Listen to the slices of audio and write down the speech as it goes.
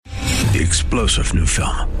The explosive new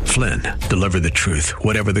film, Flynn, Deliver the Truth,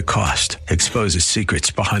 Whatever the Cost, exposes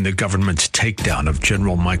secrets behind the government's takedown of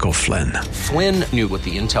General Michael Flynn. Flynn knew what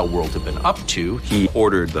the intel world had been up to. He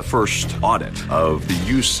ordered the first audit of the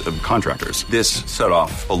use of contractors. This set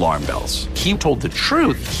off alarm bells. He told the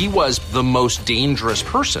truth. He was the most dangerous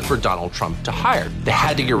person for Donald Trump to hire. They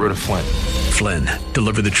had to get rid of Flynn. Flynn,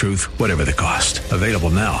 Deliver the Truth, Whatever the Cost. Available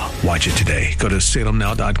now. Watch it today. Go to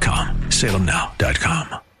salemnow.com.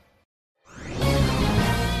 salemnow.com.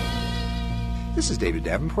 This is David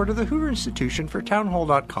Davenport of the Hoover Institution for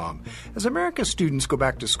Townhall.com. As America's students go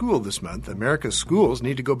back to school this month, America's schools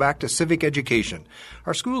need to go back to civic education.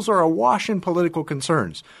 Our schools are awash in political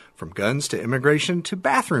concerns, from guns to immigration to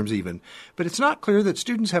bathrooms even. But it's not clear that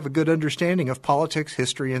students have a good understanding of politics,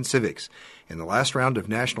 history, and civics. In the last round of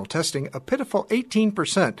national testing, a pitiful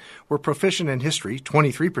 18% were proficient in history,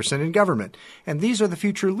 23% in government. And these are the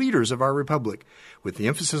future leaders of our republic. With the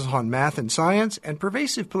emphasis on math and science and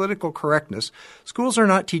pervasive political correctness, schools are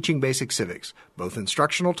not teaching basic civics. Both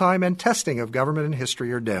instructional time and testing of government and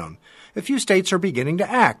history are down. A few states are beginning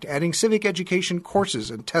to act, adding civic education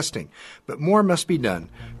courses and testing. But more must be done.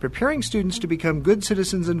 Preparing students to become good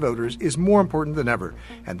citizens and voters is more important than ever,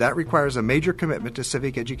 and that requires a major commitment to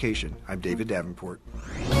civic education. I'm David Davenport.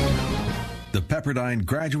 The Pepperdine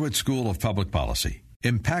Graduate School of Public Policy,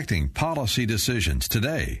 impacting policy decisions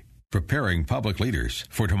today, preparing public leaders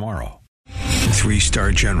for tomorrow.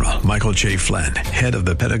 3-star General Michael J. Flynn, head of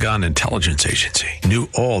the Pentagon Intelligence Agency, knew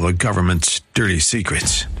all the government's dirty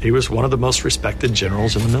secrets. He was one of the most respected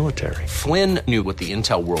generals in the military. Flynn knew what the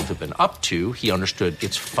intel world had been up to. He understood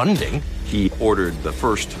its funding. He ordered the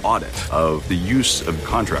first audit of the use of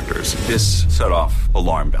contractors. This set off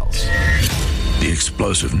alarm bells. The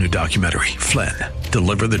explosive new documentary, Flynn,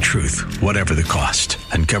 Deliver the Truth, Whatever the Cost,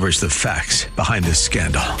 uncovers the facts behind this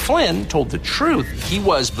scandal. Flynn told the truth. He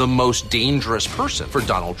was the most dangerous person for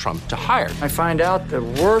Donald Trump to hire. I find out the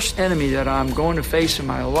worst enemy that I'm going to face in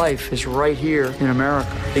my life is right here in America.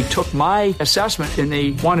 They took my assessment and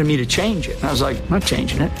they wanted me to change it. And I was like, I'm not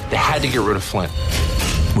changing it. They had to get rid of Flynn.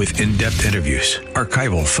 With in-depth interviews,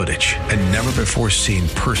 archival footage, and never-before-seen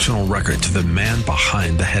personal records of the man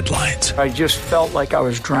behind the headlines. I just felt like I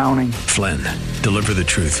was drowning. Flynn, Deliver the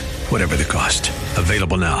Truth, Whatever the Cost.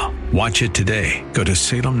 Available now. Watch it today. Go to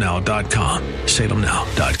salemnow.com.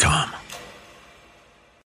 salemnow.com.